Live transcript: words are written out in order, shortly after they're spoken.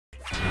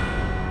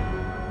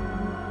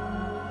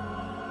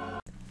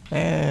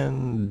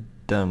And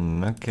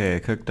done. Okay, I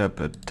cooked up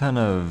a ton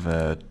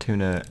of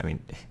tuna,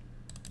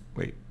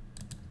 wait,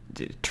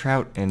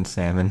 trout and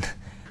salmon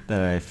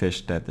that I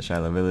fished at the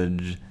Shiloh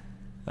Village.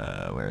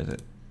 Where is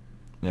it?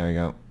 There we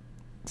go.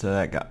 So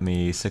that got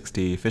me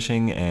 60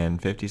 fishing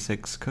and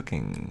 56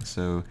 cooking.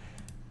 So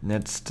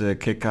that's to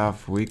kick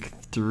off week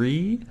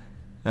 3.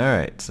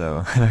 Alright,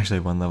 so I'm actually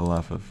 1 level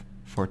off of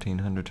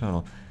 1400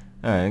 total.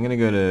 Alright, I'm gonna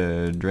go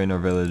to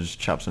Draenor Village,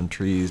 chop some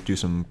trees, do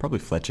some probably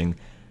fletching.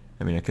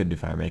 I mean, I could do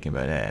fire making,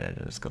 but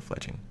I'll just go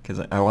fletching.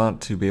 Because I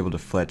want to be able to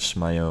fletch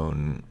my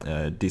own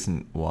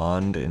decent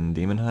wand in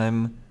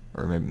Demonheim,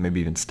 or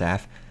maybe even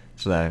staff,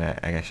 so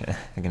that I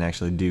can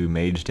actually do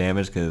mage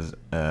damage, because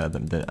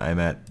I'm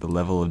at the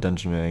level of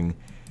dungeoning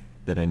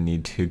that I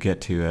need to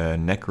get to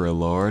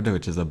Necrolord,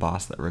 which is a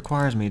boss that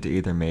requires me to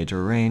either mage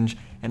or range,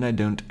 and I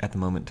don't at the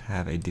moment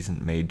have a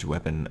decent mage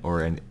weapon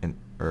or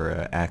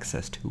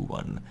access to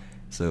one.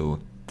 So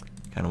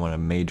kind of want a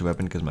mage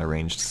weapon because my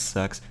range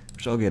sucks,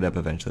 which I'll get up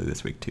eventually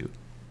this week too.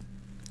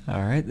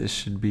 Alright, this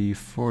should be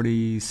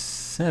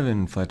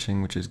 47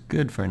 fletching, which is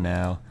good for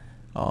now.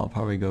 I'll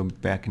probably go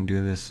back and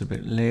do this a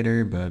bit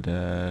later, but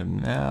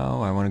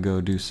now I want to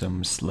go do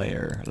some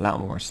Slayer, a lot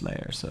more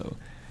Slayer, so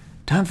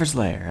time for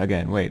Slayer.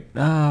 Again, wait,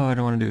 I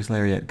don't want to do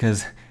Slayer yet,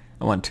 because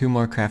I want 2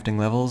 more crafting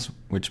levels,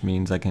 which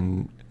means I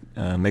can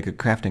make a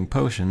crafting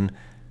potion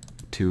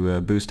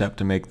to boost up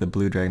to make the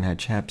blue dragonhide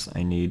chaps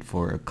I need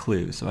for a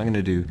clue. So I'm going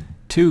to do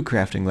 2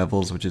 crafting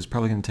levels, which is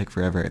probably going to take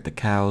forever at the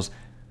cows.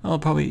 I'll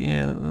probably,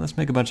 let's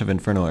make a bunch of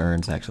infernal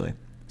urns actually.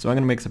 So I'm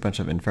going to make a bunch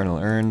of infernal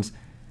urns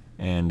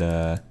and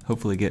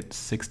hopefully get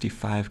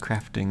 65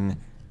 crafting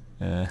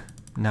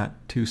not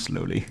too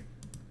slowly.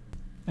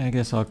 I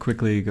guess I'll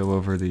quickly go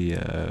over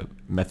the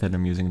method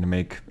I'm using to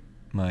make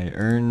my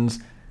urns.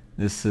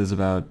 This is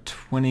about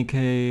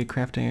 20k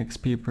crafting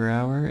XP per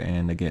hour,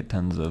 and I get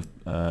tons of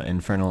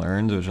infernal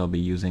urns, which I'll be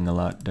using a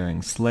lot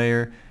during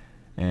Slayer.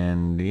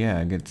 And yeah,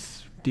 it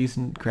gets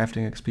decent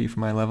crafting XP for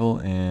my level,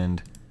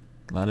 and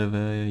a lot of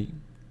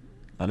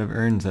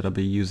urns that I'll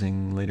be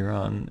using later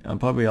on. I'm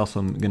probably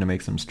also gonna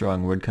make some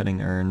strong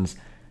woodcutting urns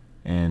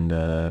and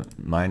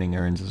mining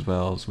urns as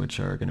well, which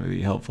are gonna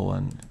be helpful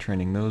in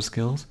training those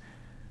skills.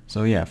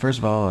 So yeah, first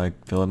of all, I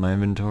fill up my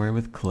inventory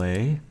with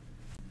clay.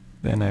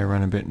 Then I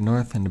run a bit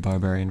north into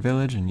Barbarian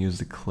Village and use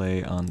the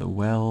clay on the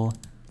well.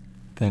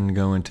 Then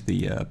go into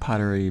the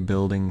pottery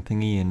building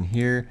thingy in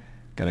here.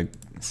 Gotta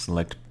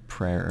select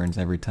prayer urns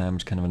every time,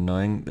 which is kind of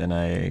annoying. Then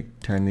I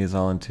turn these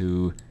all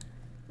into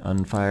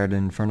unfired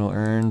infernal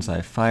urns.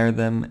 I fire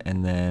them,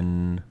 and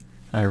then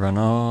I run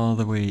all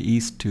the way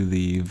east to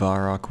the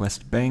Varrock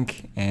West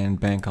Bank and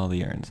bank all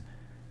the urns.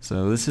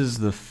 So this is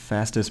the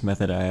fastest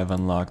method I have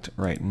unlocked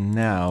right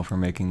now for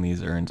making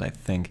these urns, I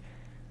think.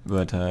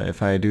 But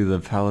if I do the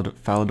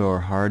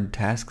Falador hard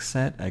task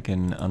set, I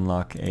can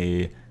unlock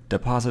a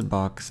deposit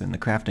box in the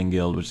crafting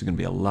guild, which is going to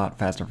be a lot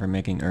faster for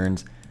making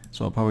urns.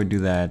 So I'll probably do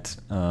that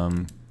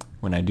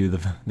when I do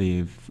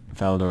the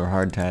Falador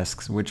hard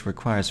tasks, which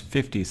requires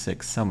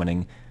 56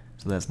 summoning,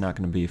 so that's not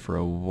going to be for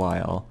a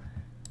while.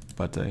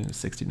 But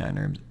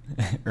 69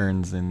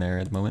 urns in there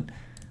at the moment.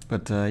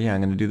 But yeah,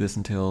 I'm going to do this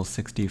until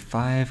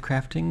 65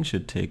 crafting.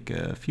 Should take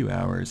a few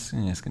hours.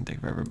 It's going to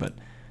take forever, but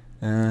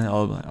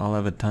I'll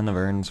have a ton of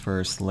urns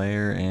for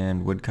Slayer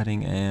and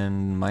woodcutting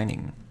and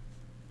mining.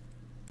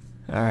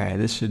 Alright,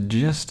 this should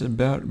just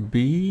about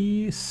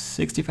be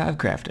 65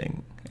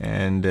 crafting.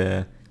 And,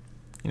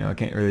 you know, I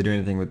can't really do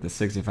anything with the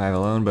 65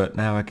 alone, but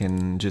now I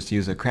can just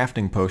use a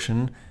crafting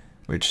potion,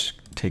 which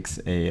takes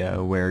a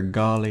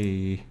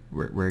Wergali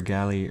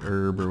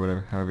herb, or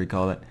whatever, however you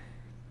call it,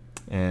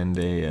 and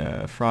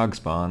a frog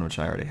spawn, which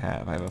I already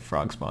have. I have a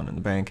frog spawn in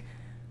the bank,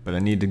 but I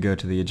need to go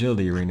to the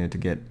agility arena to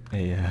get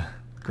a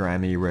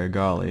grimy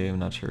Wergali. I'm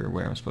not sure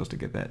where I'm supposed to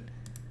get that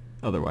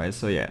otherwise,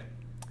 so yeah.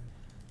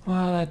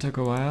 Well, that took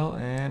a while,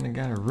 and I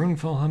got a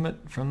runeful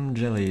helmet from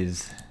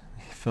Jellies.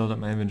 Filled up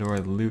my inventory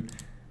with loot.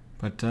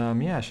 But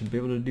yeah, I should be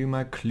able to do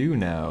my clue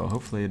now.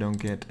 Hopefully I don't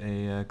get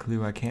a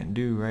clue I can't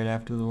do right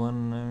after the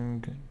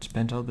one I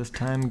spent all this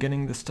time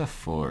getting the stuff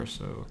for,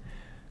 so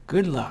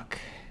good luck.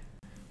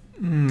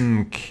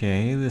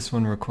 Okay, this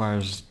one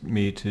requires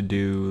me to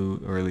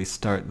do, or at least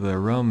start the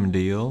rum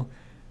deal.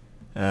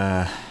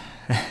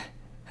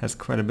 Has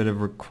quite a bit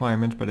of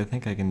requirement, but I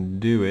think I can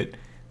do it.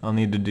 I'll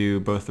need to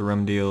do both the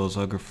rum deals,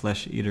 ogre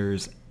flesh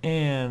eaters,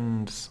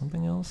 and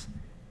something else?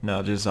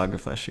 No, just ogre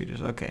flesh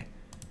eaters, okay.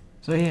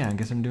 So yeah, I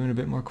guess I'm doing a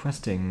bit more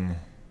questing.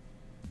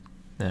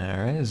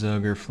 Alright,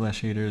 ogre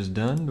flesh eaters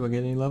done. Do I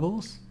get any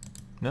levels?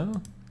 No?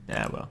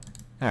 Ah, well.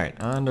 Alright,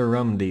 on to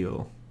rum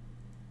deal.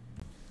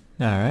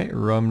 Alright,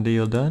 rum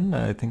deal done.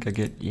 I think I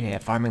get, yeah,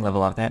 farming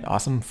level off that.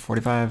 Awesome,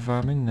 45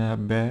 farming,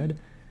 not bad.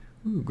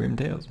 Ooh, Grim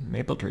Tales,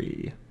 Maple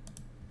Tree.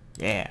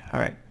 Yeah,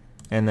 alright.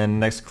 And then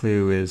next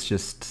clue is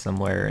just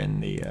somewhere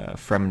in the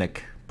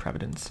Fremnik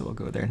Providence, so we'll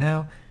go there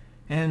now.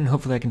 And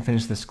hopefully I can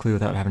finish this clue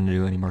without having to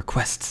do any more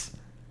quests.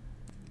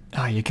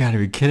 Oh, you gotta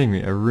be kidding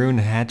me, a rune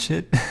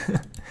hatchet?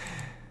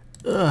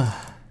 Ugh.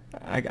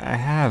 I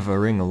have a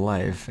ring of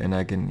life, and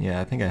I can,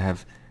 yeah, I think I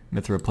have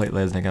Mithril plate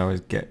leads, and I can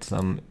always get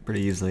some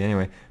pretty easily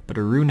anyway. But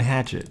a rune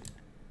hatchet.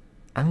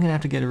 I'm gonna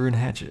have to get a rune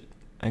hatchet.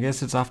 I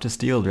guess it's off to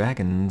steel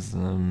dragons,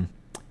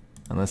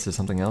 unless there's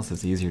something else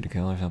that's easier to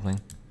kill or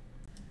something.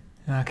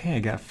 Okay, I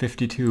got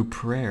 52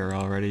 prayer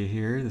already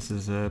here. This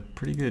is a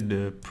pretty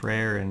good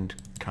prayer and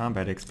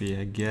combat XP,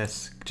 I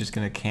guess. Just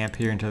gonna camp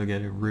here until I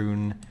get a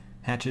rune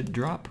hatchet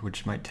drop,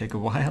 which might take a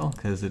while,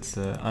 because it's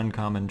an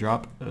uncommon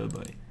drop. Oh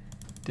boy.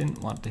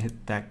 Didn't want to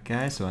hit that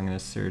guy, so I'm gonna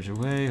surge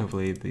away.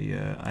 Hopefully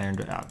the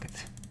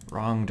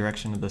wrong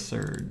direction of the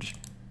surge.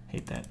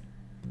 Hate that.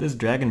 This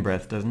dragon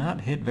breath does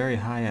not hit very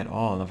high at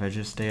all, and if I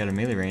just stay out of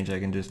melee range, I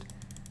can just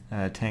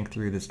tank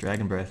through this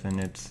dragon breath, and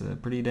it's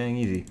pretty dang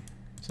easy.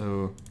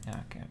 So, yeah,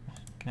 gonna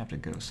have to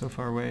go so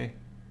far away.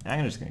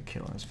 I'm just gonna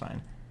kill him, it's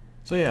fine.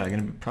 So yeah, I'm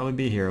gonna probably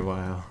be here a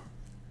while.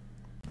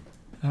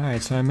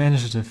 Alright, so I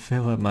managed to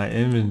fill up my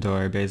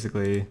inventory,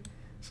 basically.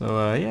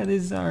 So, yeah,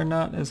 these are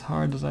not as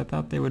hard as I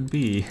thought they would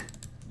be.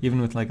 Even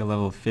with like a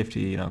level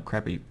 50,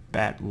 crappy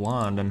bat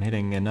wand, I'm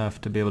hitting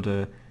enough to be able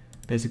to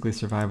basically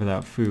survive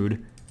without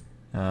food.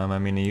 I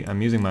mean,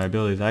 I'm using my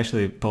abilities. I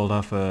actually pulled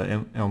off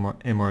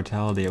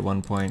immortality at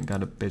one point,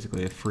 got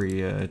basically a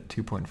free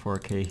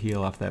 2.4k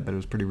heal off that, but it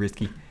was pretty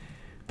risky.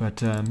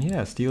 But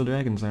yeah, steel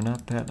dragons are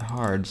not that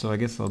hard, so I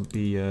guess I'll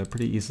be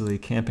pretty easily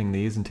camping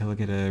these until I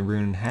get a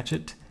rune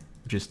hatchet,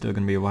 which is still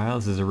going to be a while.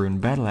 This is a rune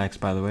battle axe,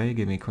 by the way. It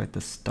gave me quite the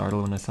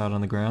startle when I saw it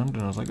on the ground,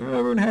 and I was like,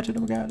 oh, rune hatchet,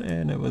 oh my god,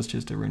 and it was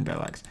just a rune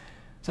battle axe.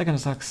 So that kind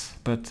of sucks,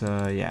 but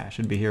yeah,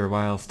 should be here a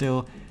while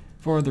still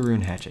for the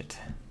rune hatchet.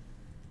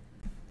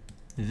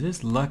 Is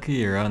this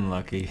lucky or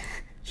unlucky?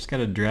 Just got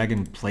a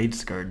dragon plate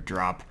skirt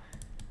drop.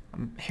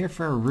 I'm here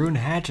for a rune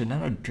hatchet,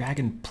 not a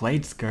dragon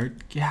plate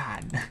skirt.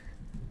 God.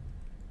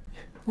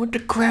 What the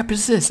crap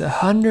is this?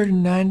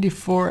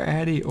 194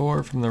 addy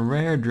ore from the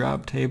rare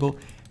drop table,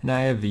 and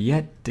I have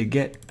yet to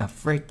get a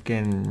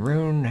freaking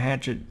rune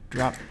hatchet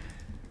drop.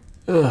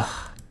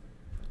 Ugh.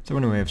 So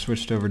anyway, I've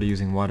switched over to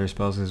using water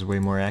spells because it's way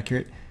more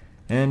accurate,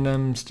 and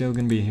I'm still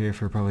going to be here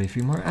for probably a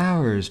few more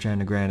hours trying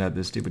to grind out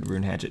this stupid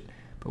rune hatchet.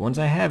 But once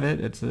I have it,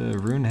 it's a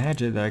rune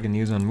hatchet that I can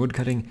use on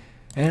woodcutting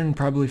and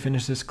probably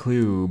finish this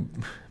clue.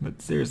 But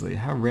seriously,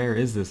 how rare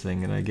is this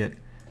thing? And I get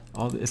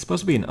all it's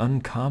supposed to be an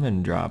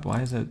uncommon drop.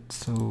 Why is it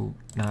so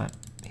not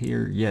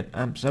here yet?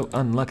 I'm so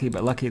unlucky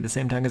but lucky at the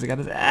same time because I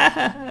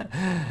got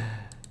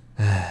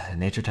this.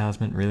 Nature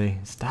talisman, really?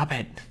 Stop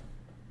it.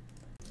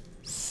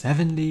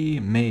 70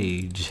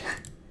 mage.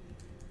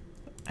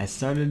 I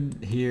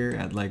started here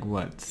at like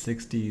what,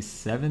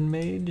 67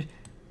 mage?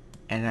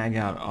 And I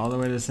got all the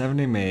way to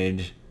 70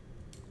 mage,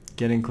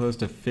 getting close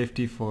to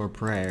 54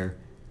 prayer,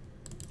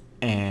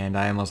 and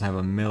I almost have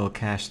a mill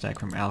cash stack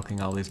from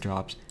alching all these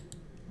drops,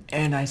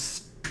 and I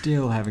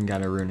still haven't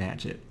got a rune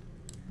hatchet.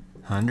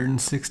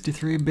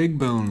 163 big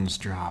bones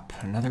drop,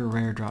 another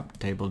rare drop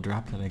table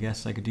drop that I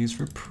guess I could use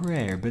for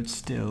prayer, but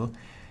still,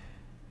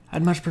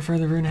 I'd much prefer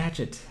the rune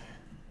hatchet.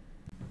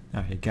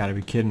 Oh, you gotta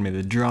be kidding me,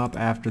 the drop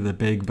after the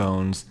big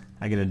bones,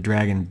 I get a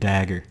dragon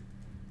dagger.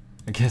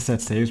 I guess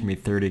that saves me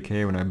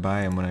 30k when I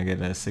buy him when I get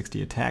a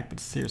 60 attack,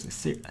 but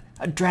seriously,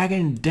 a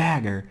dragon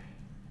dagger?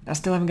 I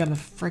still haven't got the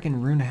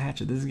freaking rune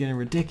hatchet. This is getting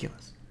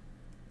ridiculous.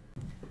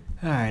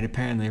 Alright,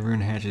 apparently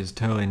rune hatchet is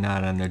totally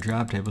not on their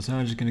drop table, so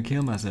I'm just gonna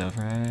kill myself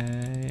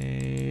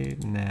right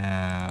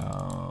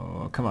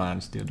now. Come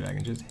on, Steel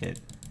Dragon, just hit.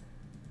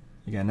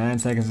 You got 9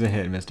 seconds to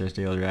hit, Mr.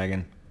 Steel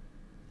Dragon.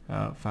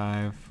 Oh,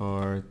 5,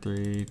 4,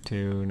 3,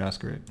 2, no,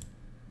 screw it.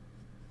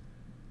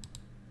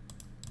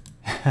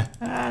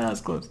 That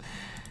was close.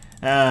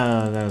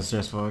 Oh, that was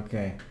stressful.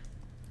 Okay.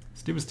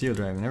 Stupid Steel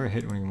Dragon. Never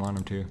hit when you want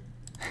him to.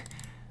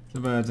 So,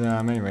 but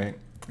anyway,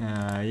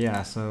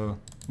 yeah. So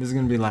this is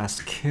gonna be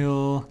last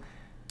kill.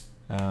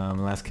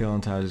 Last kill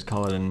until I just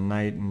call it a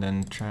night, and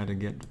then try to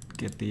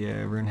get the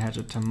rune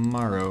hatchet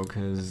tomorrow.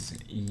 Cause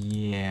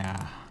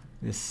yeah,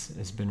 this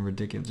has been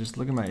ridiculous. Just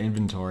look at my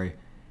inventory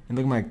and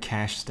look at my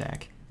cash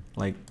stack.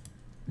 Like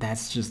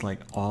that's just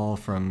like all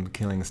from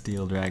killing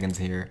steel dragons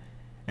here,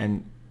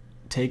 and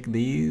take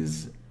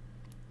these,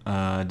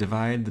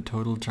 divide the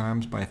total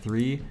charms by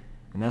 3,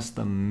 and that's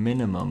the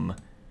minimum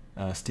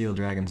steel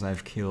dragons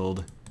I've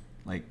killed,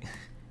 like,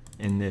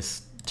 in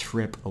this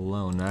trip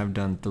alone. I've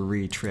done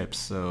 3 trips,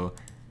 so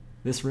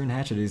this rune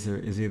hatchet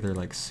is either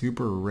like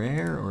super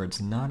rare or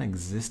it's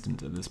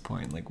non-existent at this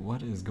point. Like,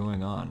 what is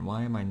going on?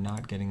 Why am I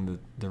not getting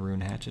the rune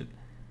hatchet?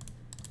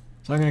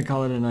 So I'm gonna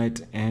call it a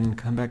night and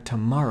come back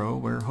tomorrow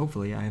where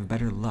hopefully I have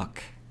better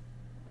luck.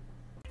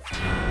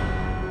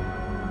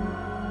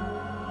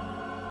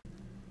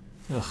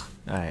 Ugh,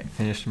 alright,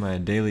 finished my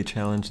daily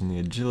challenge in the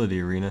agility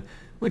arena,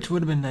 which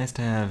would have been nice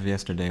to have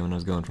yesterday when I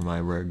was going for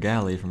my rare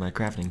galley for my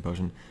crafting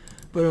potion.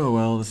 But oh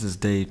well, this is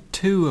day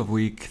 2 of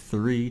week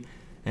 3,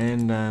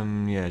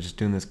 and yeah, just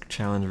doing this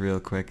challenge real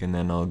quick, and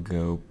then I'll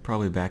go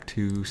probably back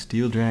to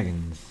Steel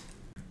Dragons.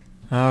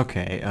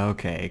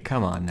 Okay,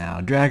 come on now.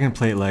 Dragon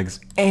plate legs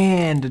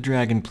and a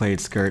dragon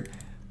plate skirt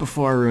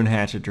before a rune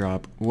hatchet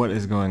drop. What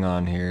is going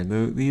on here?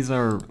 These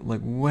are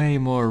like way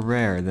more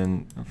rare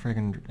than a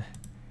freaking...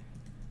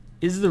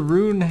 is the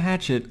rune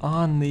hatchet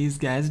on these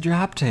guys'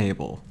 drop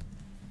table.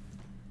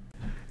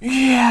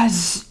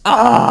 Yes!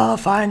 Oh,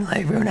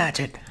 finally, rune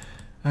hatchet.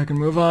 I can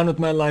move on with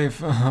my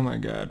life. Oh my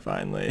god,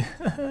 finally.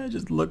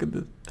 Just look at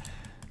this.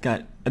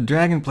 Got a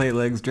dragon plate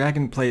legs,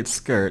 dragon plate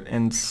skirt,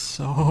 and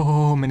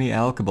so many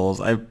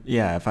alkables.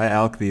 Yeah, if I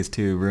alk these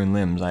two rune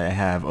limbs, I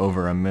have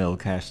over a mil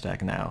cash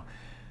stack now.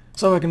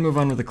 So I can move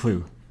on with the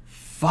clue.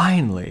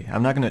 Finally!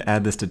 I'm not going to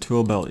add this to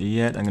tool belt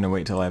yet. I'm going to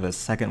wait till I have a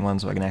second one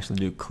so I can actually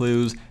do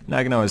clues. And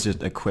I can always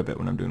just equip it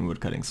when I'm doing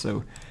woodcutting.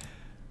 So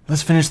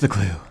let's finish the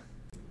clue.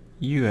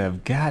 You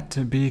have got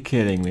to be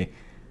kidding me.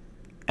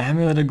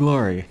 Amulet of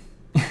Glory.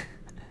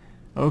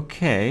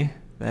 Okay,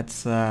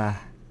 that's a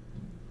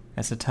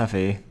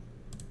toughie.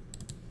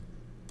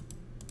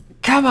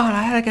 Come on,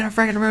 I gotta get a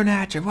friggin' rune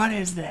hatchet. What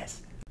is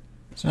this?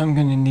 So I'm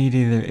gonna need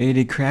either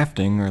 80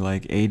 crafting or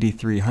like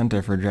 83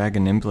 hunter for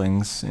dragon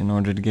implings in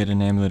order to get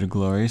an Amulet of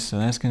Glory, so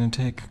that's gonna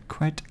take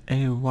quite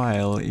a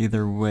while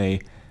either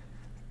way.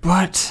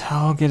 But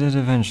I'll get it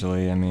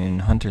eventually. I mean,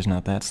 hunter's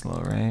not that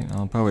slow, right?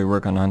 I'll probably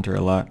work on hunter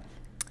a lot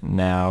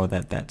now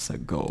that that's a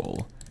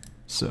goal.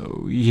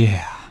 So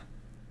yeah.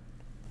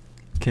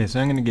 Okay,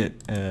 so I'm gonna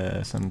get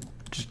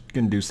just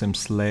gonna do some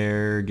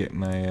Slayer, get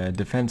my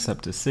defense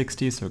up to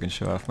 60 so I can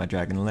show off my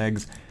dragon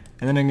legs,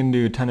 and then I'm gonna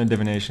do a ton of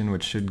divination,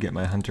 which should get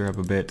my hunter up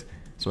a bit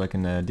so I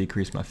can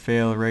decrease my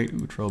fail rate.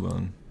 Ooh,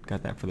 trollbone,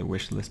 got that for the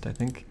wish list, I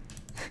think,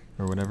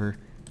 or whatever.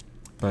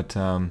 But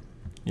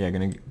yeah,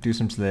 gonna do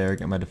some Slayer,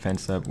 get my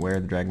defense up, wear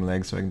the dragon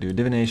legs so I can do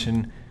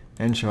divination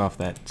and show off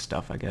that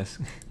stuff, I guess.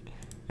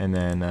 And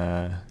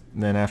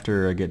then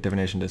after I get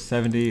divination to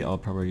 70, I'll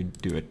probably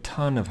do a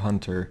ton of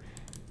hunter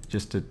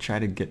just to try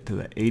to get to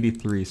the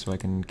 83 so I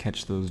can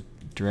catch those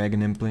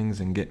dragon implings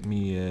and get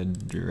me a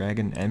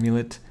dragon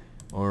amulet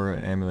or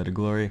an Amulet of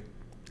Glory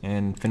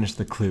and finish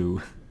the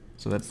clue.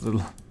 So that's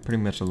pretty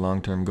much a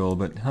long-term goal,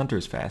 but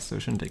hunter's fast so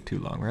it shouldn't take too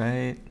long,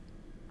 right?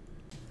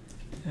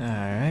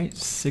 Alright,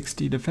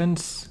 60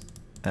 defense.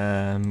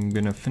 I'm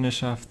gonna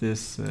finish off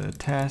this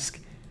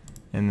task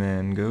and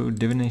then go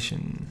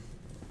divination.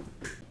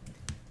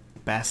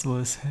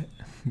 Basilisk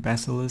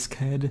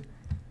head,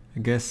 I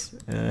guess,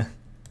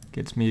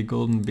 gets me a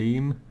golden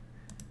beam.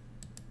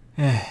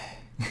 I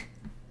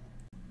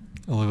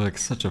look like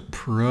such a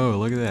pro.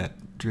 Look at that.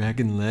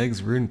 Dragon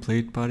legs, rune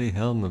plate body,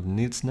 helm of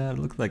Newtsnot.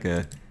 Look like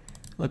a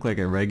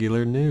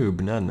regular noob,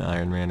 not an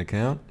Ironman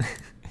account.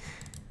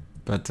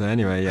 But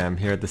anyway, yeah, I'm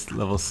here at this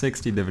level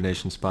 60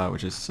 divination spot,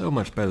 which is so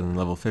much better than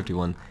level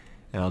 51.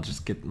 And I'll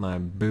just get my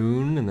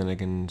boon, and then I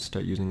can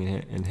start using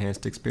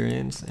enhanced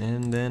experience,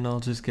 and then I'll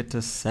just get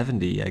to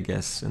 70, I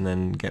guess, and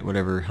then get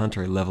whatever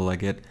hunter level I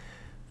get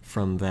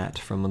from that,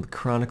 from the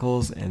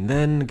Chronicles, and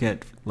then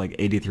get like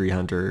 83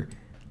 hunter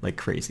like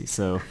crazy.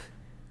 So,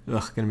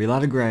 gonna be a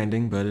lot of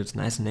grinding, but it's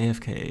nice and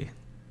AFK.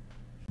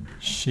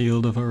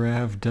 Shield of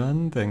Arav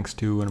done, thanks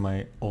to one of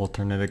my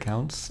alternate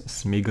accounts.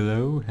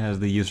 Smigolo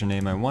has the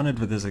username I wanted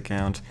for this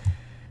account,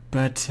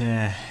 but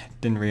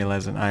didn't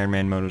realize an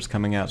Ironman Mode was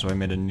coming out, so I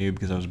made a noob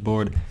because I was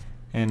bored,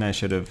 and I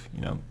should have,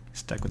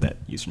 stuck with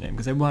that username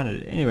because I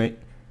wanted it. Anyway,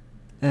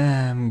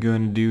 I'm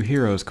going to do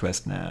Heroes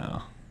Quest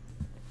now.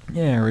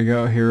 There we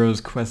go,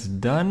 Heroes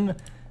Quest done,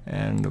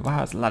 and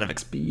wow, it's a lot of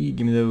XP.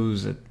 Give me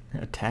those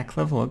attack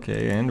level,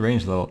 okay, and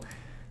range level.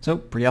 So,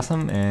 pretty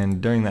awesome, and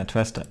during that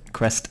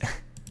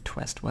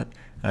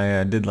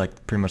I did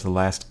like pretty much the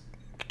last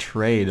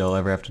trade I'll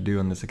ever have to do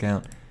on this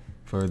account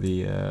for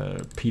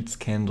the Pete's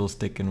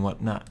candlestick and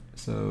whatnot.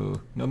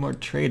 So no more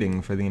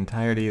trading for the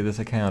entirety of this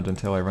account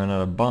until I run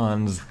out of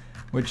bonds,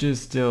 which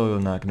is still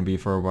not going to be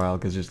for a while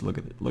because just look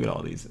at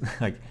all these.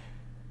 Like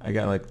I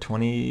got like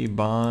 20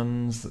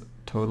 bonds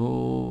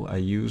total. I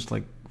used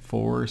like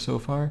 4 so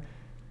far.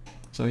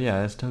 So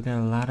yeah, I still got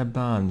a lot of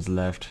bonds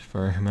left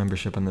for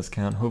membership on this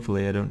account.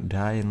 Hopefully I don't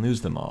die and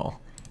lose them all.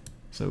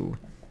 So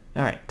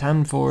alright,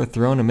 time for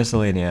Throne of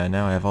Miscellanea.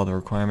 Now I have all the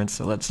requirements,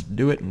 so let's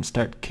do it and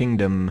start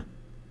Kingdom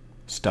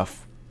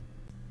stuff.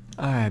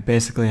 Alright,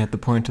 basically at the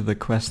point of the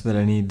quest that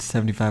I need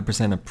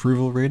 75%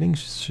 approval rating.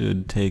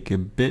 Should take a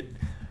bit,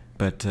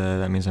 but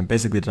that means I'm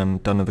basically done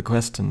with the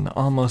quest and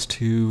almost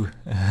to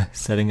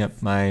setting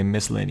up my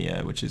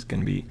Miscellanea, which is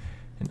going to be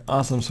an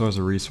awesome source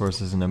of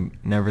resources and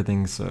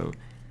everything, so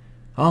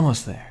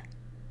almost there.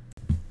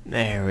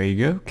 There we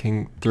go,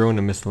 Throne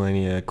of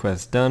Miscellanea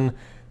quest done.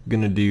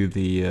 Gonna do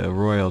the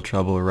Royal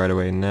Trouble right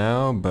away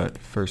now, but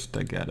first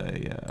I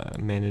gotta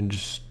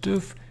manage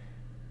stuff.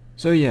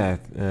 So yeah,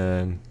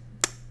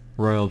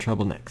 Royal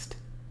Trouble next.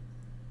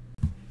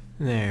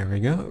 There we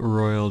go,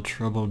 Royal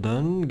Trouble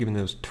done. Give me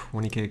those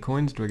 20k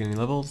coins. Do I get any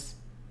levels?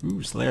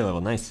 Ooh, Slayer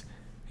level, nice.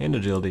 And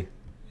agility.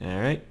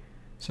 Alright,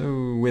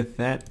 so with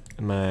that,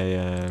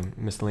 my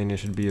Miscellanea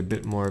should be a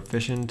bit more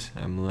efficient.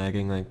 I'm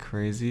lagging like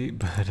crazy,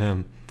 but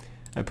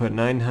I put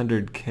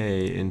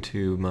 900k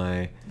into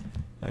my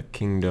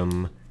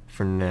Kingdom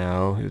for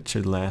now. It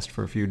should last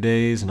for a few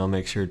days, and I'll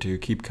make sure to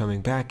keep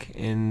coming back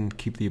and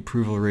keep the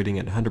approval rating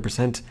at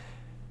 100%.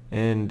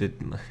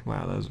 And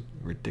wow, that was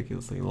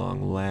ridiculously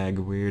long lag,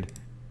 weird.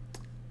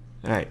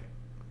 Alright,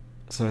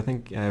 so I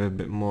think I have a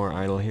bit more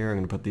idle here. I'm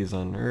going to put these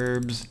on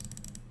herbs.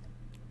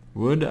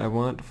 Wood I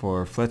want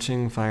for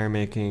fletching, fire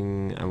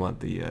making. I want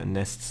the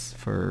nests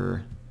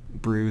for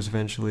brews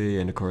eventually,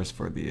 and of course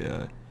for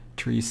the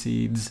tree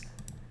seeds.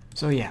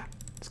 So yeah,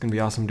 it's going to be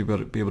awesome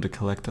to be able to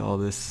collect all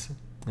this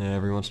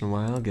every once in a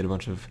while, get a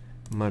bunch of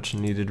much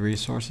needed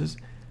resources.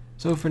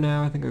 So for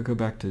now I think I'll go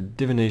back to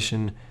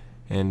divination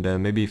and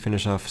maybe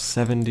finish off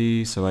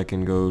 70 so I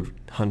can go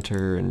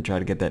hunter and try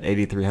to get that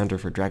 83 hunter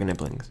for dragon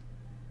implings.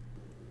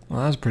 Well,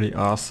 that was pretty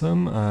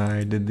awesome.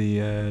 I did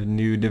the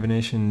new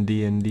divination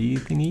D&D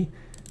thingy.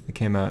 It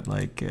came out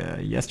like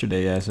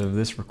yesterday as of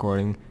this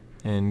recording,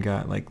 and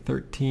got like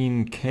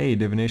 13k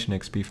divination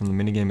XP from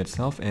the minigame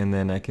itself, and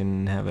then I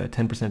can have a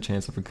 10%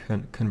 chance of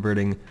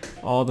converting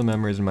all the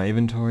memories in my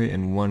inventory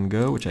in one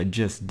go, which I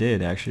just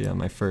did actually on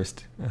my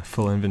first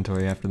full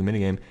inventory after the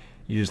minigame.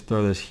 You just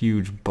throw this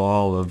huge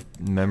ball of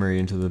memory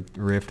into the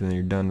rift and then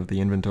you're done with the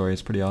inventory.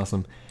 It's pretty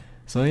awesome.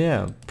 So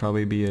yeah, I'll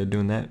probably be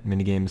doing that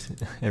minigames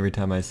every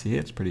time I see it.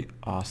 It's pretty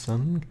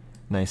awesome.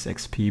 Nice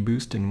XP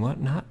boost and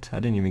whatnot.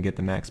 I didn't even get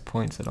the max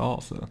points at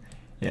all, so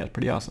yeah, it's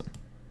pretty awesome.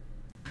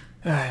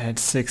 Alright,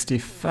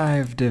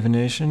 65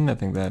 divination. I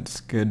think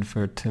that's good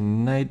for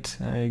tonight.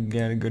 I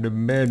gotta go to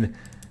bed.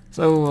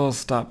 So we'll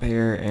stop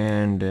here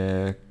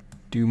and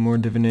do more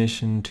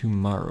divination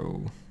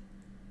tomorrow.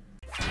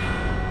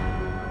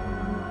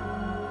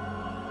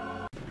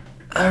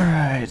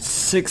 Alright,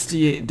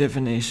 68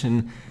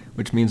 divination,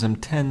 which means I'm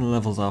 10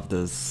 levels off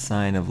the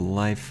sign of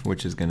life,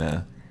 which is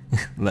gonna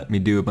let me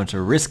do a bunch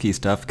of risky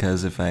stuff,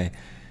 because if I,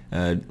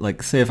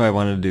 like say if I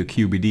wanted to do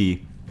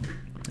QBD,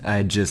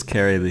 I just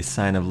carry the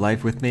sign of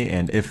life with me,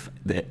 and if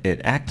it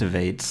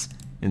activates,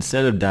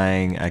 instead of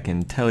dying, I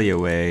can tele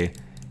away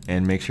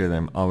and make sure that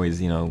I'm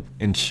always, you know,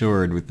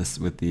 insured with this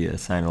with the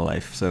sign of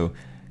life. So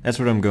that's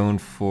what I'm going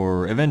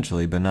for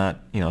eventually, but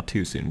not, you know,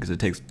 too soon,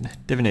 because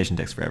divination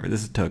takes forever.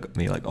 This took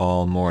me like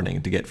all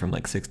morning to get from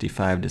like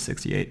 65 to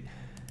 68.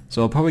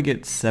 So I'll probably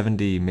get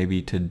 70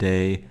 maybe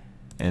today,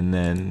 and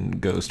then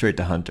go straight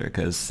to hunter,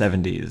 because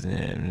 70 is,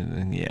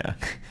 yeah.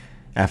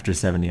 After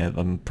 70,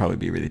 I'll probably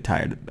be really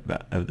tired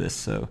of this,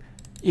 so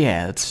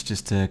yeah, let's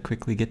just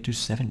quickly get to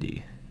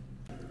 70.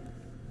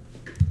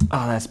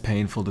 Oh, that's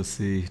painful to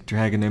see.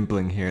 Dragon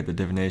impling here at the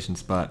divination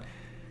spot.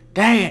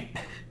 Dang it!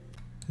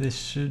 This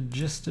should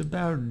just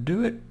about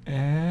do it,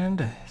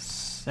 and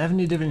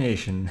 70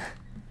 divination.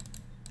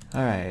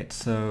 Alright,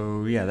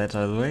 so yeah, that's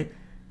out of the way.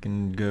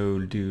 Can go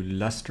do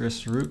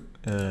lustrous root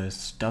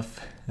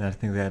stuff. I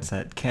think that's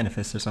at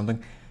Canifis or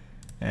something.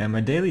 And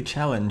my daily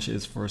challenge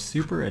is for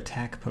super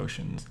attack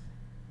potions.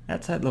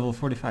 That's at level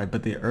 45,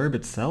 but the herb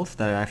itself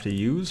that I have to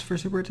use for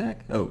super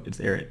attack? Oh, it's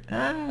Arid.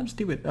 Ah, I'm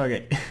stupid.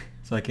 Okay,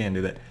 so I can't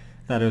do that.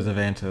 Thought it was a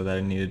Vanto that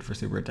I needed for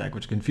super attack,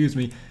 which confused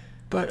me.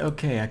 But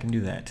okay, I can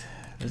do that.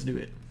 Let's do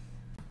it.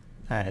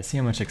 Alright, see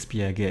how much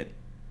XP I get.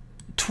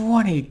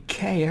 20k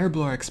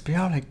Herblore XP.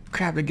 Holy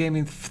crap, it gave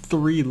me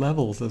 3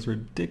 levels. That's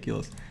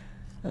ridiculous.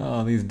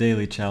 Oh, these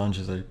daily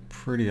challenges are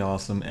pretty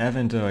awesome.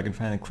 Evento, I can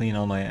finally clean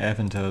all my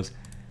Eventos.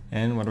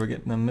 And what do we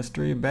get in the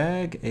mystery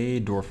bag? A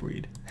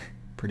dwarfweed.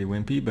 Pretty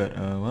wimpy, but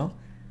well,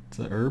 it's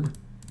an herb.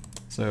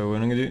 So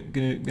what I'm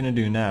gonna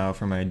do now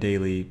for my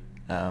daily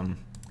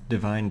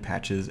divine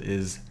patches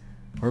is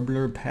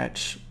Herblore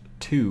Patch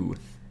 2,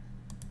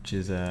 which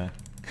is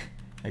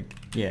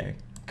yeah,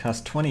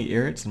 costs 20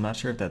 irits. I'm not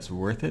sure if that's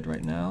worth it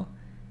right now,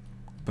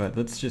 but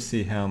let's just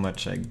see how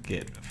much I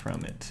get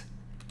from it.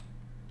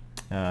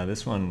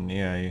 This one,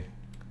 yeah,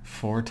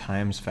 4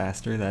 times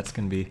faster. That's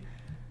gonna be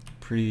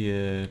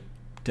pretty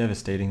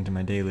devastating to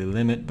my daily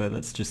limit, but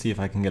let's just see if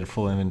I can get a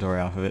full inventory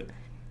off of it.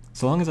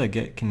 So long as I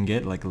can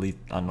get like at least,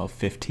 I don't know,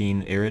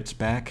 15 irits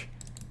back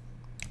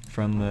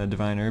from the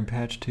Divine Herb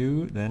Patch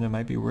 2, then it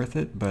might be worth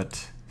it,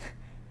 but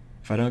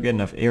if I don't get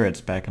enough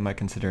irits back, I might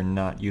consider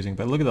not using.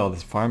 But look at all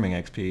this farming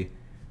XP.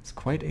 It's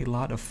quite a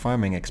lot of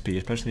farming XP,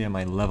 especially at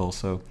my level,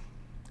 so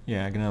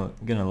yeah, I'm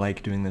gonna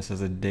like doing this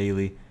as a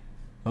daily.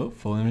 Oh,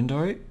 full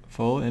inventory?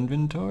 Full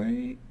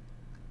inventory?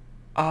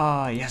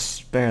 Ah, yes,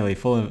 barely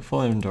full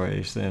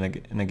inventory,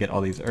 and I get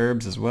all these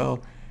herbs as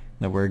well.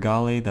 The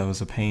Wergali, that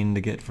was a pain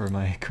to get for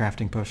my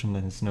crafting potion,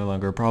 and it's no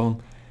longer a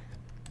problem.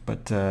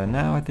 But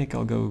now I think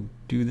I'll go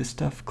do this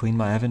stuff, clean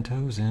my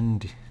Eventos,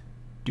 and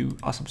do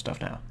awesome stuff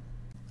now.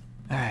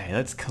 Alright,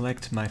 let's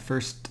collect my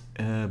first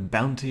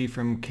bounty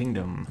from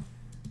Kingdom.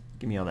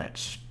 Give me all that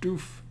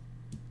stoof.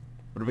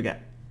 What do we got?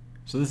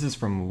 So this is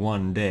from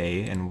 1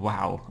 day, and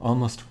wow,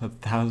 almost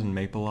 1,000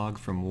 maple log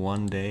from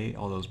 1 day,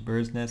 all those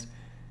bird's nests.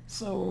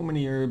 So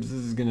many herbs.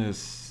 This is gonna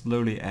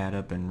slowly add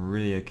up and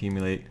really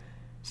accumulate.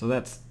 So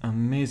that's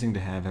amazing to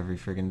have every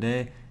friggin'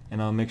 day.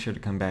 And I'll make sure to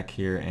come back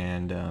here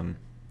and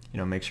you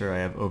know, make sure I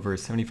have over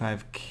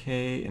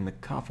 75k in the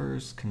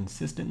coffers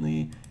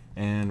consistently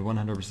and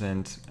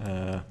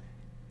 100%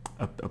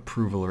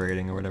 approval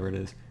rating or whatever it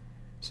is.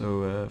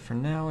 So for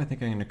now, I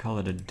think I'm gonna call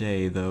it a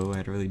day. Though I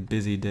had a really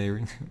busy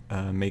day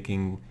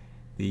making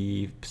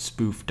the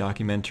spoof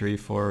documentary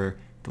for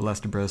the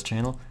Lester Bros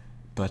channel.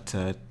 But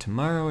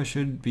tomorrow I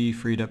should be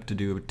freed up to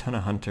do a ton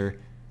of hunter,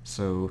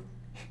 so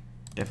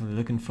Definitely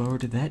looking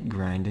forward to that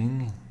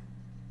grinding.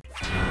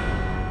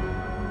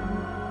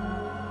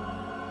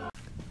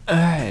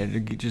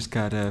 Alright, just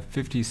got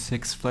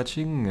 56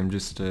 fletching. I'm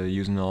just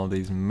using all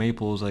these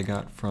maples I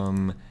got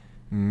from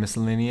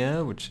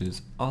Miscellanea, which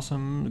is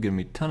awesome. Giving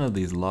me a ton of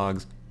these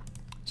logs.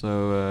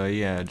 So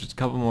yeah, just a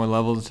couple more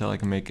levels until I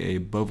can make a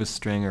bovis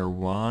string or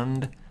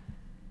wand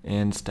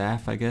and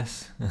staff, I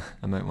guess.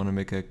 I might want to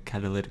make a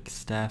catalytic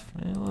staff.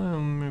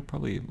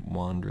 Probably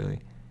wand,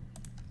 really.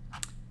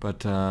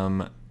 But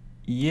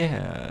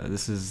yeah,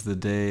 this is the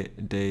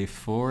day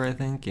 4, I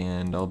think,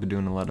 and I'll be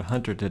doing a lot of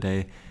hunter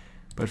today.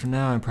 But for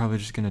now, I'm probably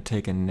just gonna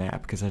take a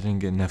nap because I didn't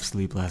get enough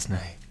sleep last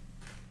night.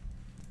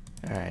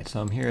 Alright,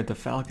 so I'm here at the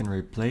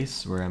falconry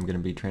place where I'm gonna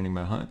be training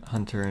my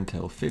hunter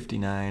until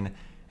 59,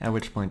 at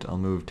which point I'll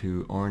move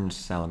to orange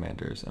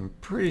salamanders. I'm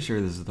pretty sure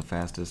this is the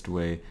fastest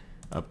way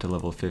up to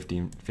level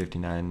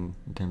 59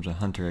 in terms of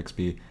hunter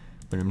XP,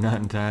 but I'm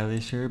not entirely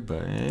sure,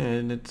 but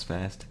it's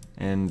fast.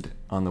 And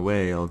on the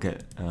way, I'll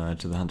get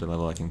to the hunter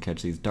level. I can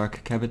catch these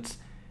dark kebits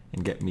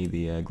and get me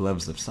the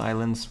gloves of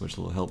silence, which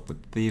will help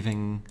with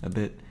thieving a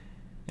bit.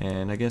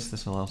 And I guess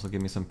this will also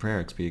give me some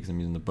prayer XP because I'm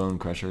using the bone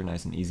crusher,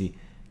 nice and easy.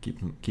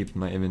 Keeps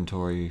my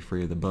inventory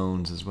free of the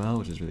bones as well,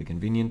 which is really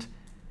convenient.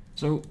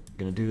 So,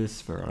 gonna do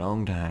this for a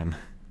long time.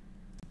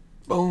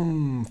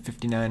 Boom!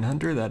 59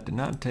 hunter. That did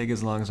not take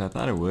as long as I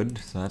thought it would,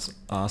 so that's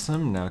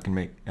awesome. Now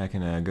I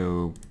can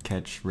go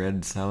catch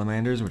red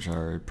salamanders, which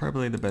are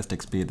probably the best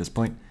XP at this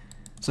point.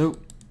 So,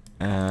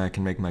 I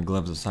can make my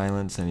gloves of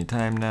silence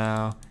anytime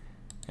now,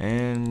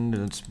 and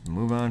let's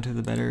move on to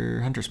the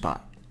better hunter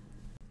spot.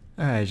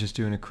 Alright, just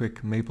doing a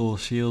quick maple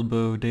shield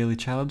bow daily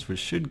challenge, which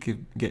should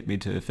get me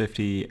to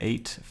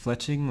 58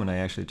 fletching when I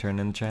actually turn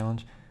in the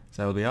challenge.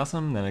 So that will be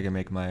awesome. Then I can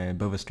make my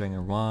bovis string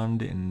or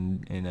wand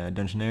in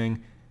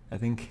dungeoneering. I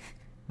think,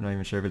 I'm not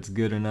even sure if it's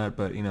good or not,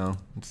 but you know,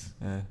 it's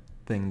a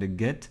thing to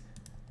get.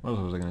 What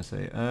was I gonna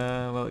say?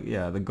 Well,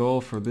 yeah, the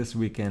goal for this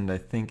weekend I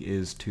think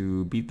is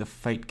to beat the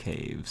fight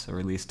caves, or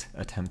at least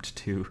attempt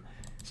to.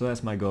 So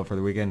that's my goal for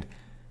the weekend.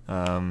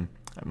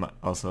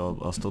 I'll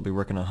still be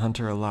working on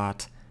hunter a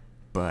lot.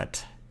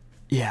 But,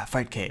 yeah,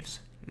 fight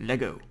caves.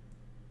 Lego.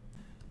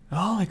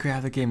 Holy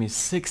crap, that gave me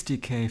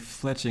 60k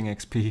fletching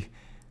XP.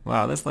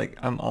 Wow, that's like,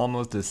 I'm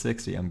almost at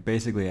 60. I'm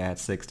basically at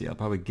 60. I'll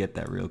probably get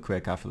that real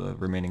quick off of the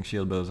remaining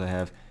shield bows I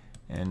have.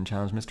 And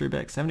challenge mystery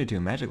back 72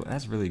 magical.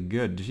 That's really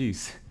good.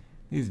 Jeez.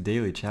 These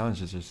daily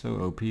challenges are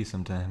so OP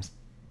sometimes.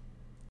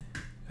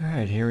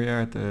 Alright, here we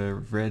are at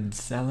the red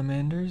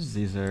salamanders.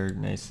 These are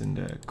nice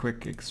and quick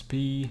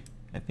XP,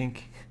 I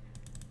think.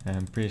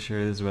 I'm pretty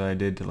sure this is what I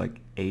did to like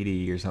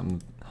 80 or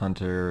something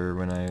hunter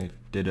when I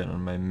did it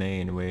on my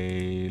main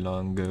way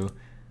long ago.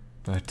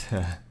 But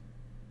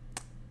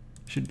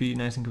should be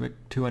nice and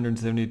quick.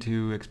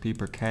 272 XP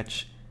per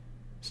catch.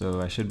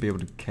 So I should be able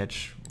to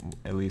catch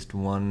at least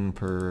 1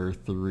 per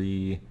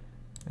 3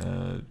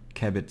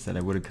 kebits that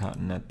I would have caught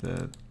at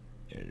the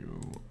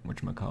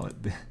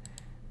whatchamacallit,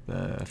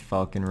 the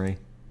falconry.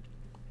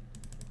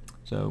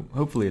 So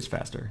hopefully it's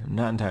faster. I'm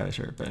not entirely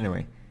sure, but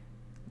anyway,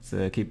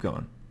 let's keep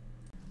going.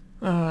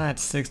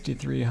 That's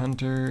 63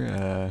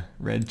 hunter,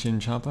 red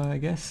chinchompa, I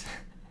guess.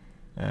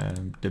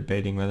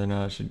 Debating whether or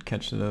not I should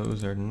catch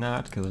those or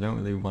not, because I don't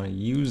really want to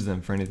use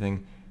them for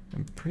anything.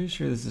 I'm pretty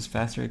sure this is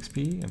faster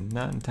XP. I'm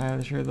not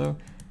entirely sure though.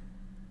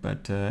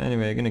 But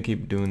anyway, I'm gonna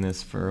keep doing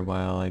this for a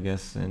while, I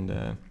guess.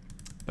 And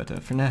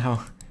but for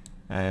now,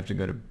 I have to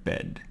go to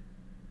bed.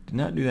 Did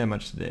not do that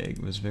much today.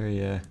 Was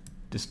very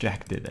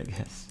distracted, I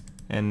guess.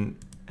 And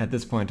at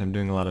this point, I'm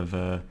doing a lot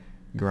of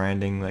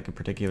grinding, like a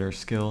particular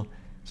skill.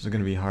 So it's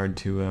going to be hard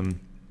to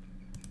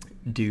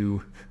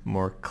do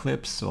more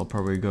clips, so I'll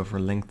probably go for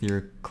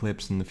lengthier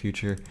clips in the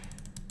future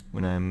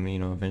when I'm, you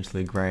know,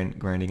 eventually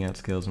grinding out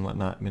skills and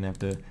whatnot. I'm going to have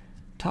to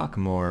talk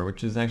more,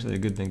 which is actually a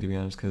good thing, to be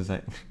honest, because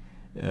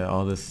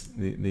all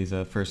these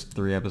first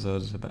 3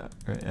 episodes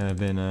have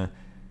been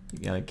you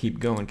gotta keep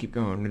going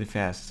really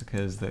fast,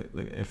 because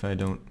if I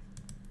don't,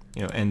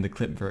 you know, end the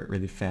clip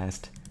really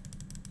fast,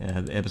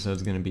 the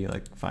episode's going to be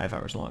like 5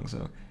 hours long,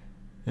 so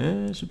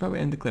I should probably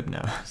end the clip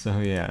now. So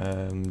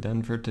yeah, I'm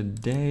done for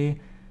today.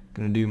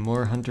 Gonna do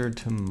more hunter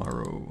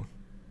tomorrow.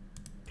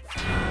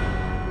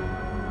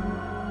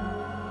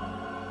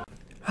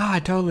 I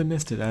totally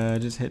missed it. I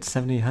just hit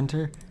 70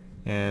 hunter,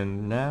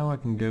 and now I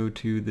can go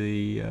to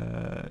the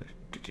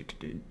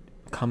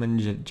common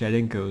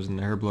Jedinkos in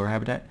the herblore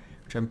habitat,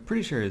 which I'm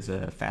pretty sure is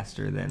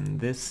faster than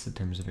this in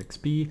terms of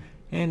XP,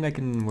 and I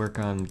can work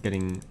on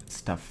getting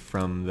stuff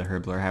from the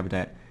herblore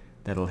habitat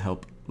that'll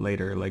help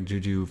later, like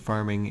juju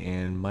farming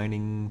and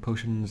mining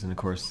potions, and of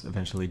course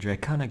eventually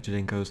draconic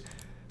Jedinkos.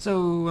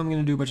 So I'm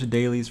gonna do a bunch of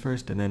dailies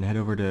first and then head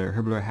over to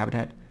herblore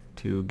habitat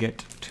to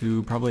get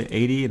to probably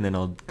 80, and then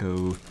I'll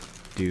go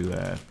do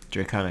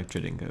draconic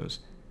Jedinkos.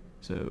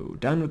 So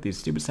done with these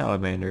stupid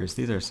salamanders.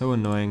 These are so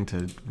annoying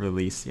to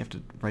release. You have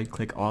to right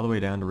click all the way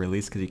down to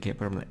release because you can't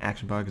put them in the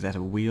action bar because that's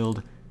a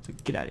wield. So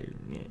get out of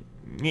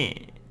here.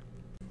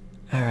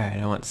 Alright,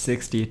 I want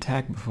 60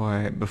 attack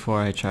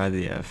before I try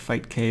the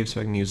fight cave,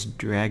 so I can use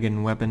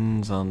dragon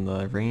weapons on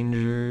the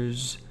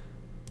rangers.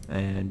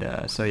 And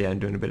so yeah, I'm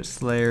doing a bit of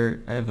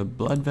Slayer. I have a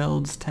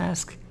Bloodvelds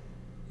task,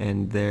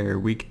 and they're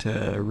weak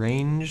to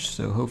range,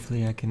 so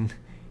hopefully I can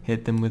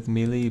hit them with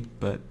melee,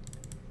 but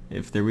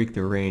if they're weak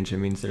to range, it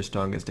means they're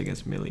strongest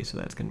against melee, so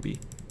that's going to be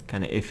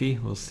kind of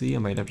iffy. We'll see. I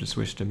might have to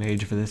switch to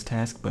mage for this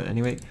task, but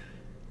anyway,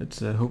 let's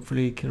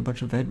hopefully kill a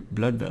bunch of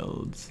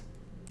Bloodvelds.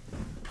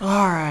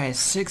 Alright,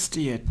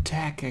 60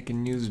 attack. I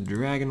can use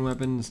dragon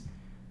weapons.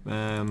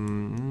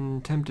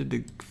 Tempted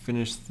to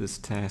finish this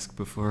task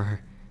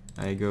before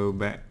I go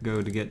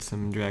to get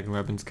some dragon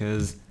weapons,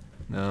 because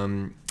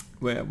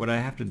what I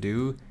have to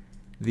do,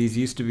 these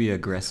used to be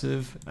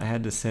aggressive. I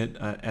had to sit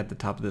at the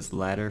top of this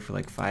ladder for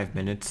like 5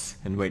 minutes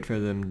and wait for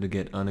them to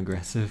get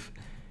unaggressive.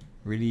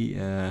 Really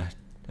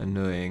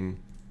annoying,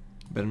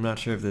 but I'm not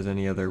sure if there's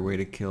any other way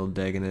to kill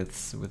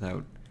Dagoneths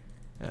without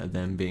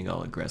them being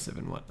all aggressive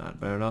and whatnot.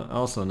 But I'm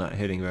also not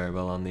hitting very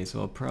well on these,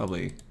 so I'll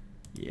probably,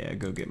 yeah,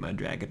 go get my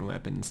dragon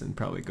weapons and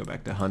probably go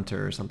back to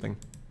Hunter or something.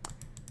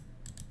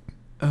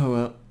 Oh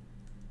well.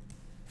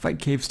 Fight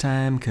caves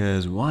time,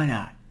 cause why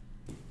not?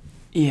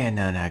 Yeah,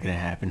 no, not gonna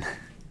happen.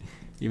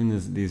 Even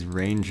these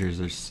rangers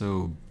are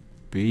so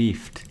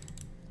beefed.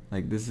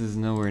 Like, this is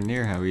nowhere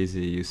near how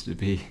easy it used to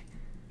be.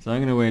 So I'm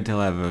gonna wait till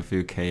I have a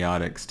few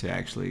chaotics to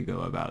actually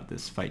go about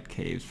this fight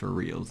caves for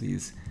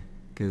realsies,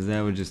 cause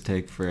that would just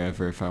take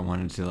forever if I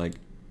wanted to like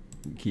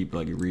keep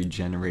like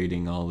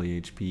regenerating all the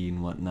HP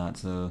and whatnot.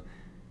 So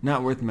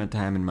not worth my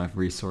time and my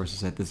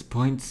resources at this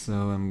point. So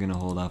I'm gonna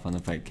hold off on the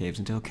fight caves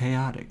until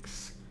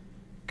chaotics.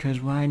 Cause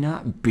why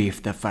not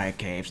beef the fight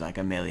caves like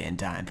a million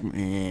times?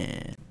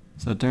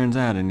 So it turns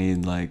out I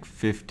need like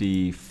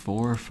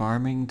 54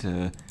 farming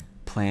to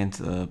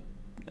plant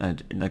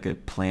like a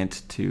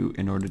plant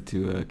in order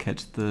to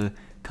catch the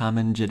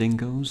common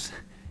Jedingos.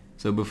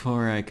 So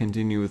before I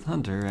continue with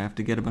Hunter, I have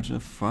to get a bunch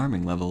of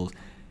farming levels,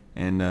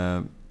 and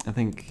I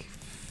think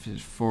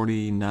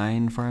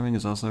 49 farming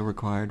is also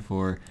required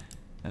for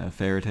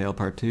Fairy Tale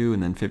Part 2,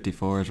 and then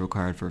 54 is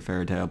required for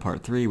Fairy Tale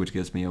Part 3, which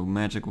gives me a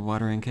magic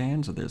watering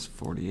can, so there's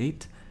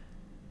 48.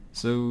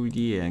 So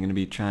yeah, I'm going to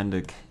be trying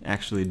to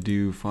actually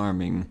do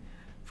farming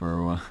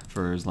for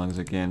as long as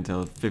I can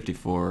until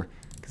 54,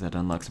 because that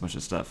unlocks a bunch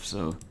of stuff,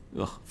 so,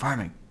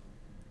 farming!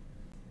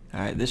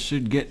 Alright, this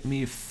should get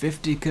me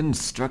 50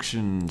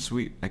 construction,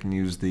 sweet, I can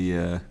use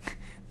the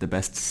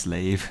best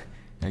slave,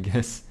 I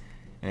guess.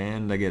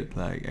 And I get,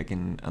 like, I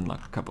can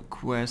unlock a couple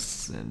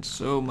quests, and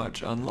so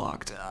much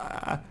unlocked.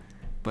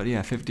 But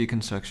yeah, 50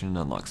 construction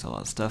unlocks a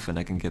lot of stuff, and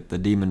I can get the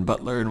demon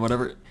butler and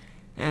whatever.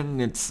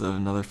 And it's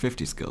another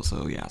 50 skill,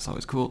 so yeah, it's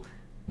always cool.